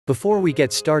Before we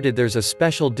get started, there's a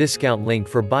special discount link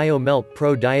for BioMelt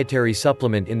Pro Dietary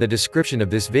Supplement in the description of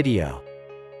this video.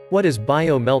 What is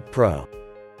BioMelt Pro?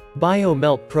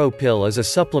 BioMelt Pro Pill is a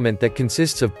supplement that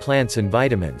consists of plants and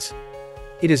vitamins.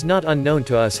 It is not unknown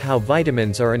to us how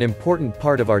vitamins are an important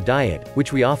part of our diet,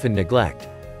 which we often neglect.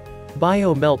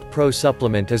 BioMelt Pro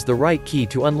supplement is the right key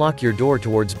to unlock your door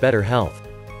towards better health.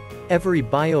 Every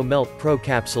BioMelt Pro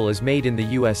capsule is made in the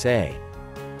USA.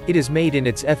 It is made in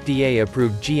its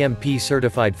FDA-approved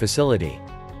GMP-certified facility.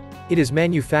 It is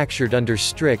manufactured under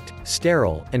strict,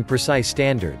 sterile, and precise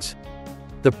standards.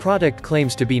 The product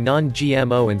claims to be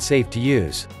non-GMO and safe to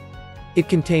use. It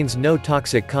contains no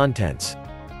toxic contents.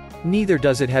 Neither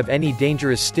does it have any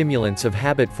dangerous stimulants of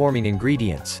habit-forming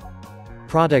ingredients.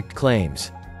 Product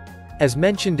claims. As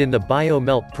mentioned in the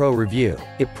BioMelt Pro review,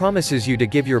 it promises you to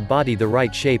give your body the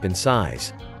right shape and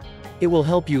size. It will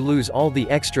help you lose all the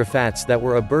extra fats that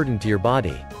were a burden to your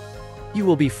body. You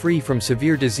will be free from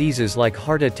severe diseases like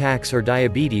heart attacks or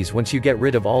diabetes once you get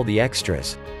rid of all the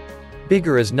extras.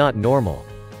 Bigger is not normal.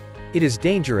 It is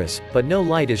dangerous, but no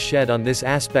light is shed on this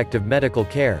aspect of medical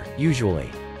care,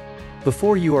 usually.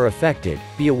 Before you are affected,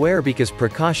 be aware because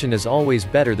precaution is always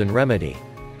better than remedy.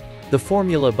 The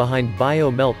formula behind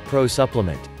BioMelt Pro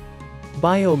supplement.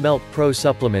 BioMelt Pro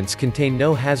supplements contain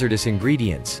no hazardous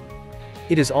ingredients.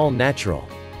 It is all natural.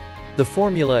 The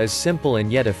formula is simple and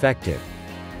yet effective.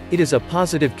 It is a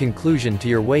positive conclusion to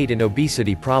your weight and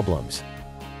obesity problems.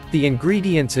 The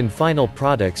ingredients and final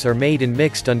products are made and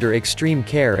mixed under extreme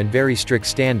care and very strict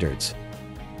standards.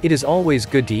 It is always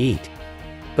good to eat.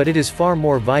 But it is far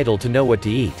more vital to know what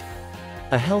to eat.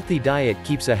 A healthy diet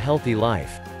keeps a healthy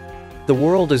life. The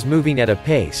world is moving at a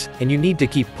pace, and you need to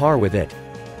keep par with it.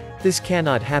 This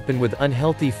cannot happen with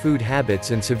unhealthy food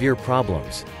habits and severe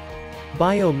problems.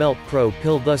 BioMelt Pro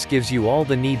Pill thus gives you all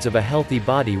the needs of a healthy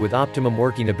body with optimum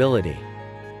working ability.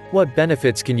 What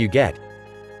benefits can you get?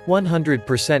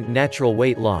 100% natural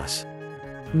weight loss.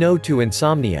 No to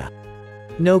insomnia.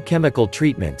 No chemical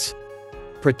treatments.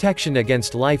 Protection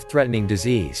against life-threatening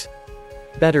disease.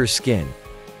 Better skin.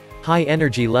 High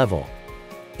energy level.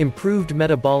 Improved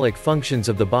metabolic functions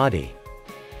of the body.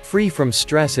 Free from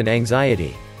stress and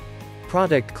anxiety.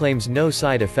 Product claims no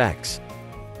side effects.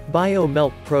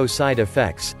 BioMelt Pro side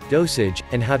effects, dosage,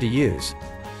 and how to use.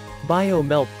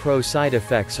 BioMelt Pro side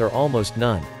effects are almost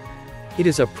none. It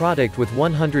is a product with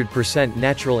 100%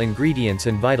 natural ingredients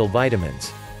and vital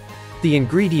vitamins. The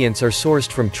ingredients are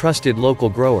sourced from trusted local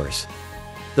growers.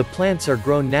 The plants are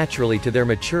grown naturally to their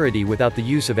maturity without the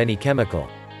use of any chemical.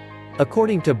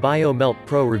 According to BioMelt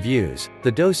Pro reviews,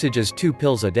 the dosage is 2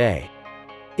 pills a day.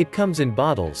 It comes in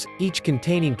bottles, each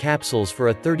containing capsules for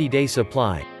a 30-day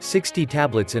supply, 60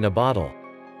 tablets in a bottle.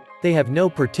 They have no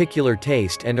particular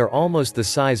taste and are almost the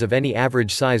size of any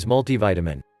average-size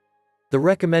multivitamin. The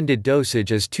recommended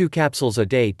dosage is 2 capsules a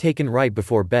day taken right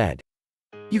before bed.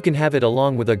 You can have it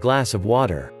along with a glass of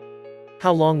water.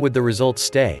 How long would the results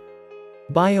stay?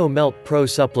 BioMelt Pro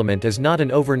supplement is not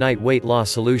an overnight weight loss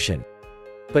solution.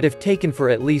 But if taken for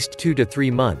at least 2 to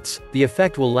 3 months, the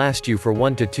effect will last you for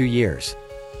 1 to 2 years.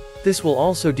 This will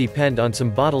also depend on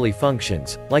some bodily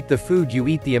functions, like the food you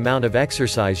eat, the amount of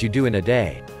exercise you do in a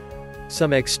day.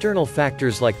 Some external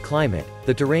factors like climate,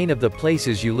 the terrain of the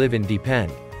places you live in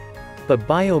depend. But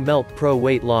BioMelt Pro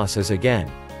weight loss is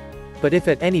again. But if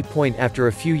at any point after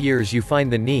a few years you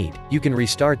find the need, you can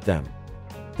restart them.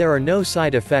 There are no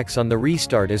side effects on the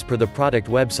restart as per the product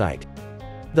website.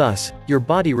 Thus, your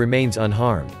body remains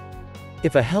unharmed.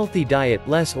 If a healthy diet,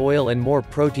 less oil and more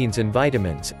proteins and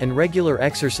vitamins, and regular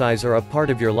exercise are a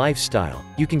part of your lifestyle,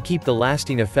 you can keep the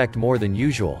lasting effect more than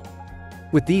usual.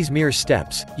 With these mere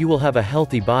steps, you will have a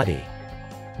healthy body.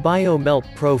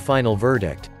 BioMelt Pro final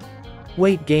verdict.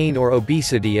 Weight gain or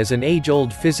obesity is an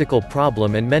age-old physical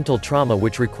problem and mental trauma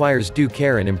which requires due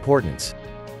care and importance.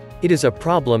 It is a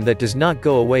problem that does not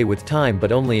go away with time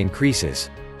but only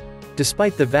increases.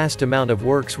 Despite the vast amount of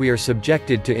works we are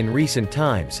subjected to in recent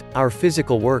times, our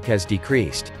physical work has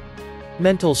decreased.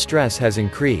 Mental stress has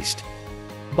increased.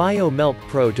 BioMelt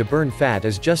Pro to burn fat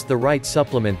is just the right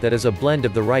supplement that is a blend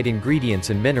of the right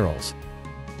ingredients and minerals.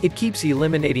 It keeps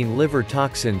eliminating liver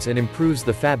toxins and improves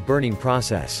the fat burning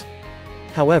process.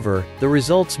 However, the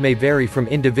results may vary from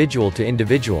individual to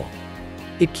individual.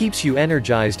 It keeps you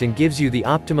energized and gives you the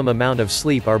optimum amount of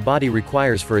sleep our body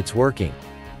requires for its working.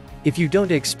 If you don't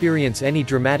experience any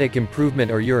dramatic improvement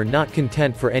or you're not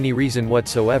content for any reason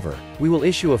whatsoever, we will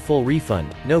issue a full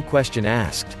refund, no question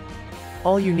asked.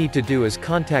 All you need to do is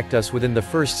contact us within the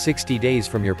first 60 days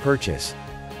from your purchase.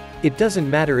 It doesn't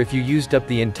matter if you used up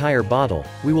the entire bottle,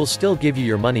 we will still give you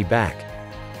your money back.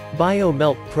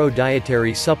 BioMelt Pro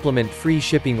Dietary Supplement free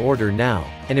shipping. Order now,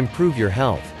 and improve your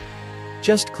health.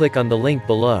 Just click on the link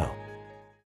below.